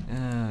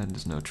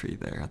 There's no tree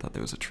there. I thought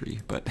there was a tree.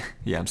 But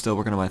yeah, I'm still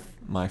working on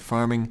my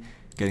farming,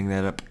 getting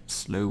that up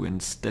slow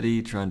and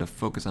steady, trying to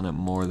focus on it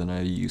more than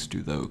I used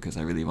to, though, because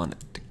I really want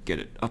to get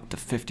it up to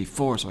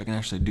 54 so I can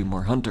actually do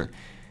more Hunter.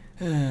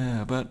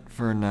 But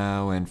for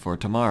now, and for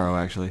tomorrow,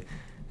 actually,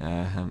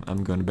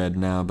 I'm going to bed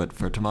now, but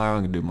for tomorrow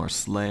I'm going to do more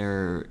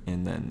Slayer,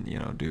 and then, you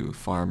know, do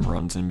farm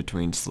runs in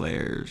between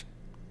Slayer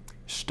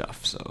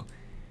stuff, so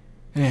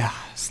yeah,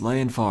 slay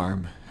and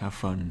farm, have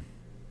fun.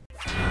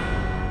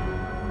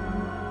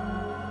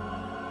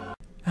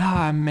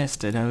 I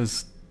missed it, I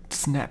was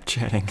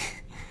Snapchatting.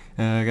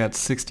 I got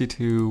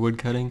 62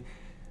 woodcutting,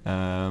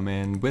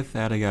 and with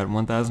that I got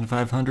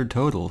 1,500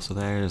 total, so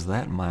there's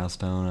that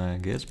milestone. I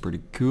guess pretty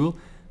cool.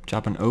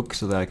 Chopping oak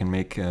so that I can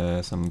make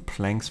some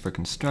planks for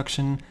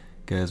construction,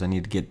 because I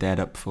need to get that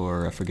up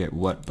for, I forget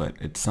what, but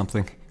it's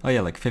something, oh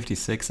yeah, like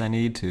 56 I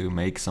need to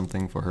make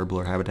something for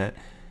herblore habitat.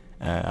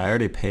 I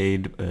already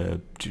paid to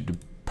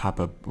pop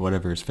up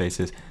whatever his face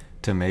is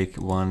to make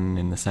one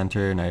in the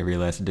center, and I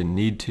realized I didn't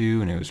need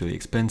to, and it was really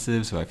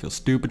expensive, so I feel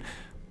stupid.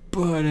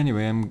 But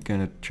anyway, I'm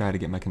gonna try to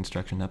get my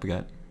construction up. I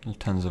got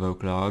tons of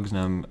oak logs, and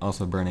I'm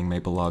also burning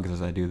maple logs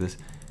as I do this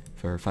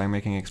for fire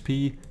making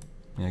XP.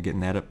 You know,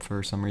 getting that up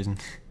for some reason.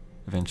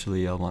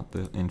 Eventually I'll want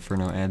the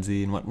Inferno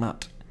Adzi and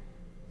whatnot.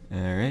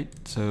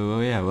 Alright, so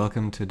yeah,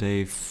 welcome to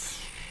day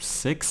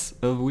 6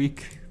 of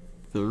week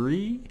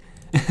 3?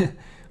 I'm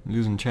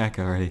losing track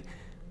already.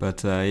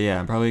 But yeah,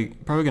 I'm probably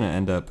gonna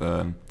end up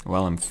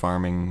while I'm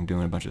farming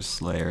doing a bunch of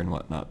Slayer and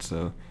whatnot,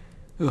 so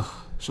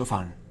so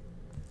fun.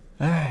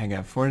 Alright, I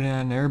got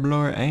 49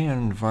 herblore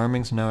and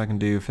farming, so now I can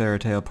do Fairy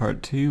Tale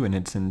Part 2 in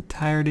its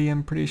entirety,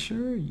 I'm pretty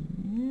sure.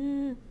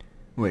 Yeah.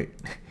 Wait,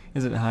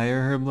 is it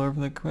higher herblore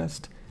for the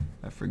quest?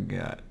 I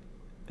forgot.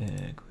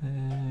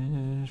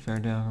 Quest,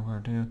 Fairy Tale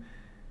Part 2.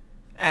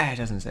 It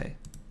doesn't say.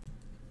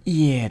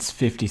 Yeah, it's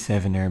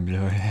 57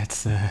 herblore.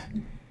 That's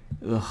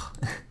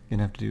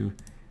gonna have to do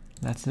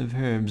lots of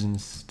herbs and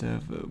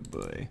stuff. Oh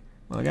boy.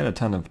 Well, I got a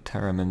ton of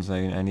terramins.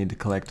 I need to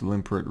collect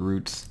limproot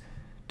roots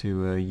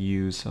to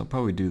use, so I'll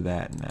probably do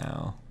that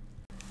now.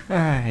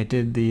 Alright, I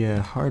did the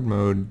hard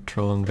mode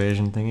troll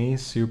invasion thingy.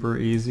 Super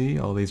easy.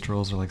 All these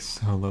trolls are like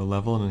so low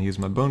level, and I used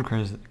my bone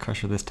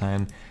crusher this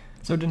time,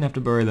 so I didn't have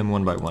to bury them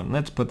one by one.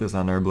 Let's put this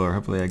on herblore.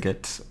 Hopefully I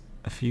get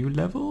a few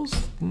levels?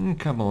 A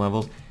couple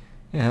levels.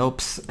 It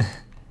helps.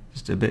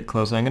 Just a bit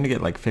closer. I'm gonna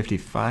get like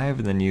 55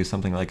 and then use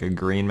something like a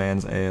green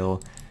man's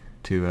ale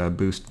to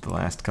boost the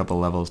last couple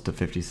levels to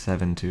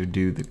 57 to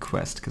do the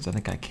quest, because I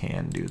think I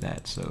can do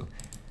that. So,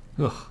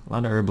 ugh, a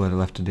lot of herb blood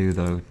left to do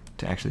though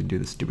to actually do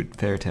the stupid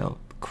fairytale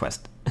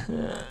quest.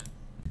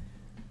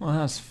 Well,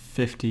 that's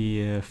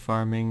 50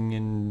 farming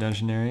and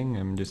dungeoneering.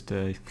 I'm just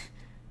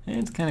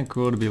it's kind of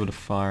cool to be able to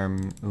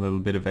farm a little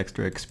bit of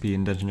extra XP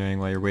in dungeoneering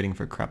while you're waiting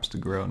for crops to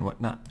grow and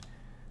whatnot.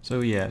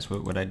 So yeah, that's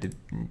what I did.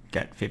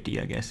 Got 50,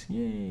 I guess.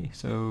 Yay!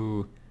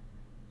 So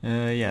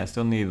yeah, I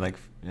still need like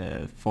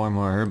 4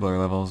 more herblore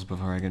levels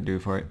before I can do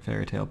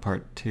Fairytale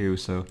Part 2.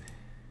 So,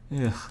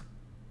 ugh,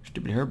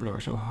 stupid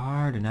herblore so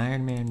hard in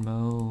Ironman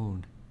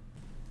Mode.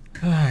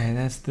 Alright,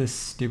 that's this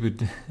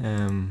stupid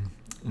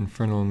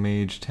Infernal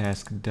Mage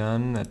task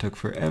done. That took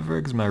forever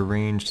because my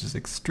range is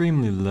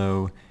extremely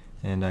low,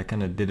 and I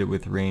kind of did it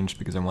with range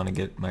because I want to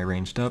get my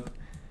ranged up.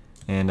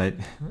 And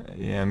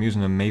I'm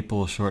using a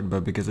maple short bow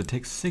because it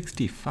takes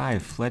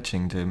 65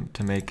 fletching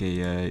to make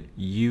a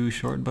U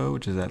short bow,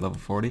 which is at level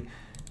 40.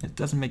 It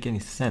doesn't make any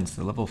sense.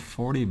 The level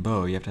 40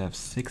 bow, you have to have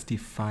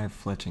 65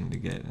 fletching to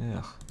get.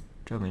 Ugh,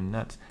 drove me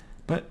nuts.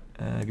 But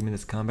give me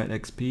this combat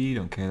XP.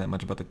 Don't care that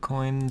much about the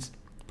coins.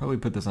 Probably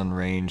put this on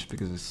range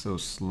because it's so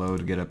slow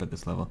to get up at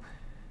this level.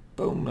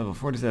 Boom, level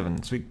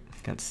 47.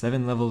 Sweet. Got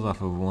 7 levels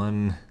off of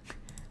one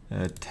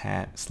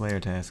Slayer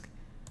task.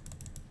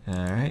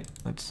 Alright,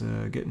 let's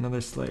get another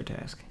Slayer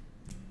task.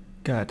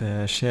 Got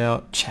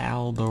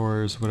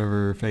Chaldor's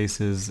whatever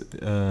faces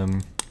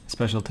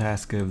special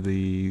task of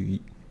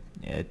the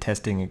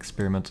testing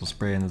experimental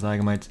spray on the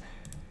Zygomites.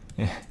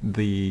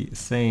 The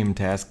same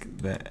task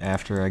that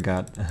after I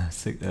got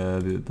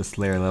the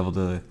Slayer level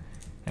to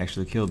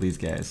actually kill these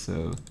guys.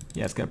 So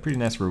yeah, it's got pretty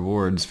nice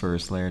rewards for a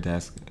Slayer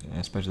task,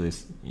 especially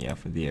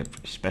for the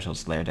special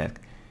Slayer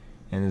task,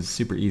 and it's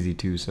super easy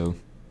too. So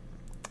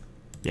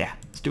yeah,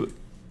 let's do it.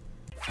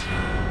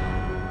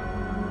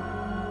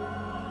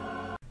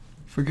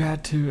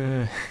 Forgot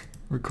to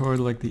record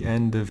like the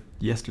end of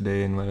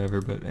yesterday and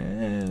whatever, but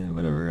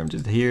whatever. I'm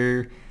just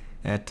here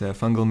at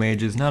Fungal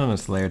Mages, not on a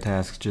Slayer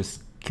task,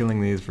 just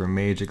killing these for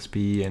Mage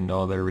XP and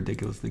all their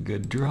ridiculously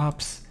good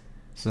drops.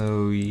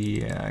 So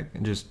yeah,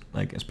 just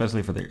like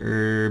especially for the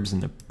herbs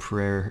and the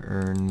prayer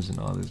urns and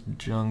all this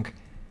junk.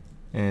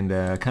 And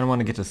I kind of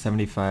want to get to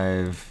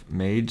 75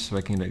 Mage so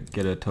I can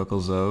get a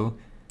Tokelzo.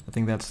 I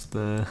think that's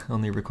the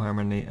only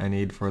requirement I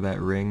need for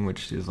that ring,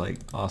 which is like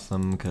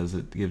awesome because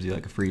it gives you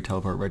like a free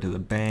teleport right to the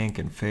bank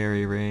and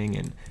fairy ring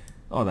and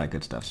all that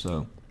good stuff.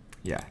 So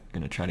yeah,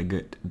 gonna try to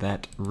get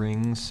that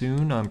ring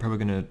soon. I'm probably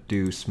gonna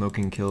do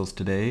smoking kills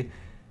today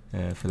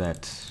for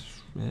that.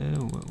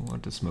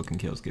 What does smoking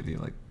kills give you?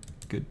 Like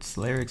good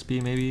Slayer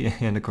XP maybe,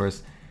 and of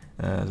course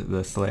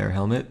the Slayer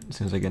helmet. As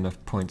soon as I get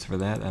enough points for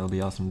that, that'll be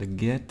awesome to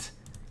get.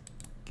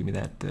 Give me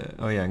that.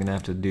 Oh yeah, I'm gonna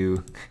have to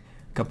do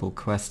couple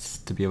quests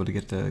to be able to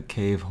get the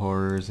cave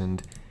horrors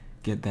and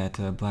get that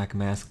black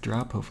mask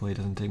drop. Hopefully it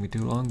doesn't take me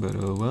too long, but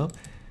oh well.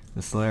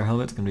 The Slayer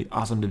helmet's gonna be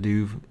awesome to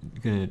do,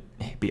 gonna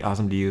be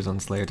awesome to use on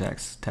Slayer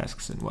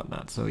tasks and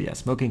whatnot. So yeah,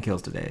 smoking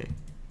kills today.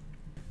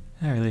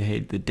 I really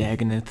hate the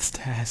Dagoneth's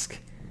task.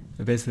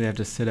 I basically have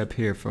to sit up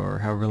here for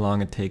however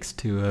long it takes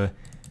to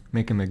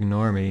make them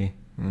ignore me.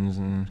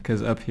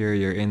 Because up here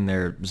you're in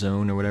their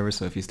zone or whatever,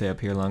 so if you stay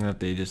up here long enough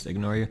they just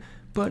ignore you.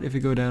 But if you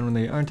go down when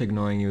they aren't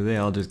ignoring you, they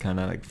all just kind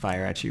of like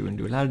fire at you and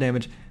do a lot of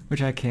damage,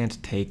 which I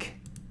can't take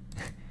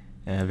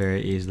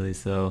very easily,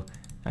 so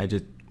I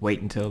just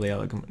wait until they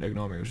all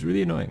ignore me, which is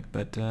really annoying.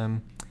 But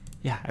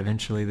yeah,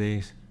 eventually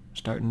they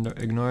start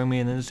ignoring me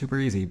and then it's super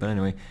easy. But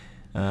anyway,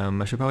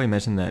 I should probably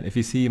mention that if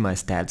you see my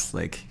stats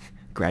like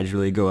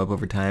gradually go up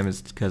over time,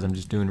 it's because I'm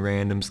just doing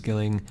random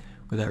skilling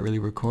without really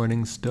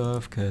recording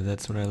stuff, because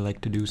that's what I like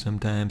to do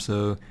sometimes.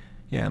 So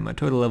yeah, my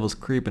total level's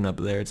creeping up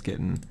there. It's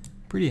getting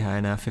pretty high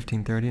now,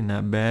 1530,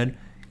 not bad.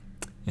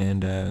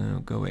 And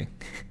go away.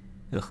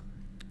 Ugh.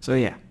 So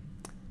yeah,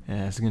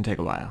 it's gonna take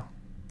a while.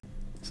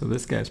 So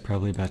this guy's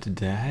probably about to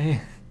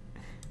die.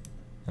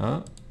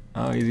 Oh,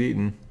 he's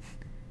eating.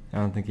 I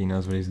don't think he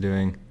knows what he's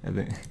doing. I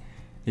think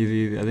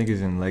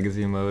he's in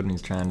legacy mode and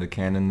he's trying to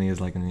cannon these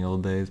like in the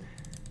old days.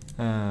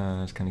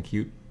 That's kind of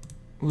cute.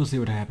 We'll see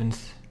what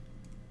happens.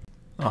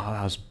 Oh,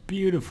 that was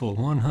beautiful.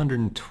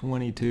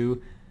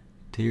 122.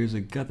 Tears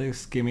of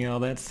Guthix, give me all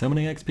that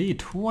summoning XP.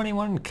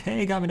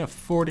 21k got me to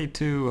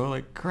 42.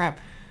 Holy crap.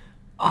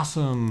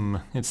 Awesome.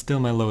 It's still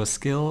my lowest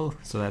skill,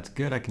 so that's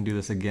good. I can do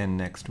this again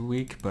next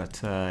week, but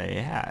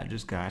yeah, I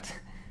just got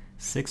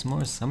 6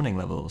 more summoning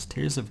levels.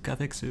 Tears of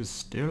Guthix is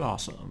still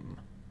awesome.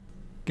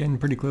 Getting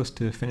pretty close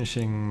to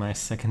finishing my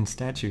second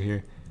statue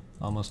here.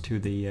 Almost to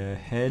the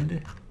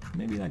head.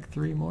 Maybe like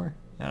 3 more?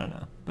 I don't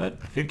know.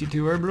 But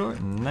 52 Herblore,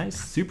 nice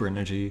super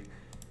energy.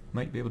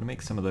 Might be able to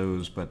make some of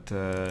those, but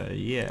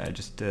yeah,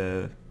 just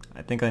I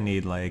think I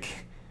need like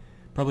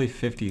probably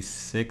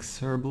 56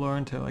 Herblore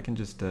until I can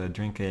just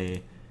drink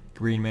a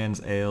Green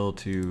Man's Ale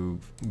to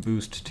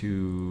boost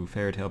to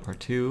Fairytale Part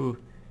 2.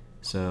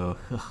 So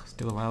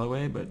still a while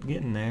away, but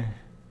getting there.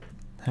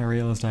 I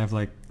realized I have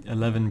like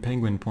 11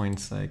 penguin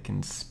points I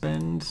can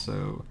spend,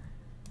 so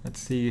let's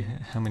see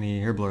how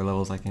many Herblore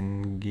levels I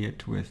can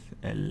get with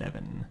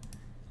 11.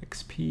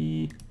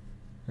 XP.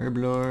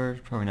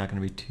 Herblore, probably not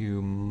going to be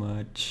too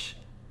much.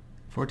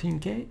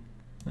 14k?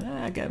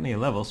 Got me a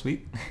level,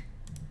 sweet.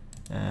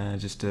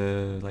 Just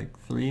like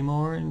 3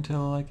 more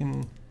until I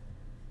can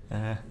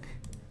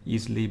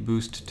easily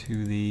boost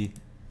to the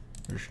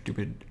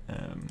stupid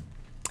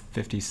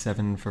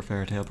 57 for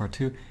Fairytale Part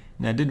 2.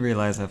 And I did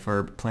realize that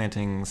for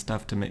planting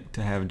stuff to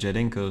have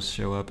Jedinkos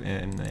show up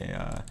in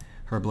a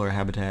Herblore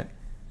habitat,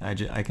 I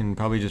can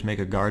probably just make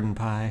a garden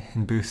pie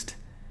and boost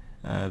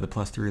the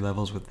 +3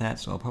 levels with that,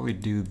 so I'll probably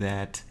do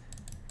that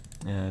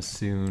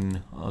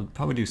soon. I'll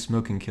probably do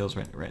smoking kills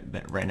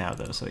right now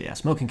though, so yeah,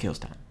 smoking kills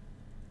time.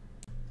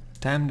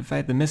 Time to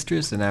fight the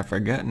mistress, and I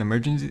forgot an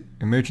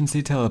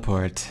emergency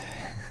teleport.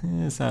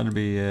 This ought to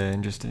be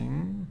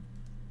interesting.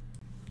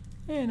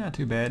 Yeah, not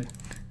too bad.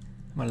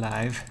 I'm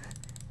alive.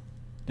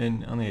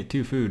 And only ate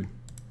 2 food,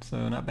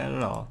 so not bad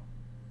at all.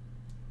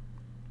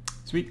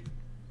 Sweet.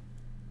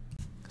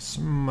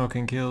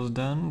 Smoking kills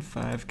done.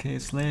 5k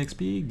Slay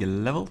XP. Get a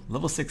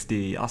level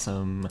 60.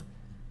 Awesome.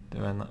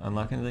 Do I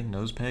unlock anything?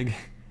 Nose peg.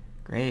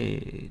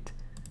 Great.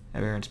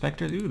 Air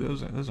Inspector. Ooh,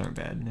 those aren't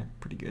bad. They're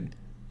pretty good.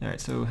 Alright,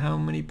 so how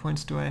many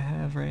points do I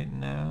have right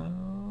now?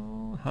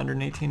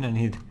 118. I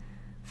need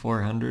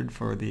 400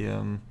 for the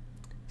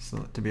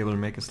to be able to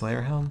make a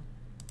Slayer helm.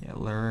 Yeah,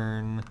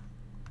 learn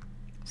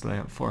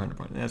Slayer 400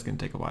 points. That's gonna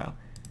take a while.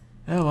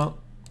 Oh well.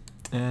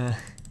 And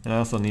I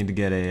also need to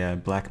get a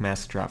Black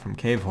Mask drop from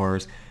Cave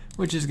Horrors,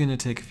 which is gonna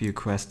take a few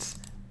quests.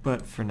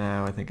 But for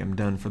now, I think I'm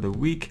done for the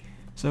week.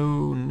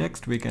 So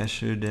next week I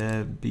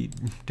should be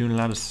doing a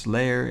lot of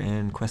Slayer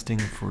and questing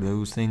for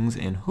those things,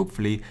 and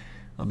hopefully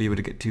I'll be able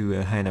to get to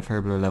a high enough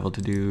Herblore level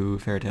to do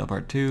Fairytale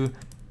Part 2,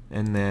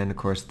 and then of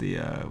course the,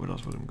 what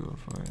else was I going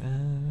for?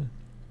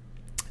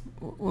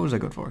 What was I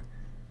going for?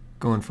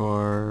 Going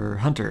for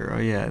Hunter, oh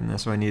yeah, and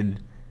that's why I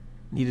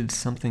needed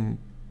something,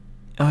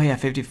 oh yeah,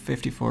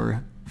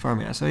 54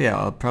 farming, so yeah,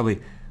 I'll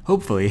probably,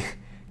 hopefully,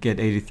 get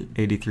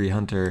 83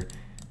 Hunter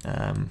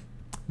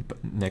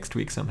next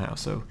week somehow,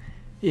 so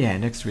yeah,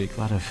 next week,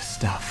 a lot of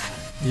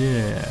stuff,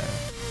 yeah,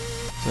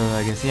 so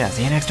I guess, yeah,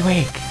 see you next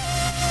week!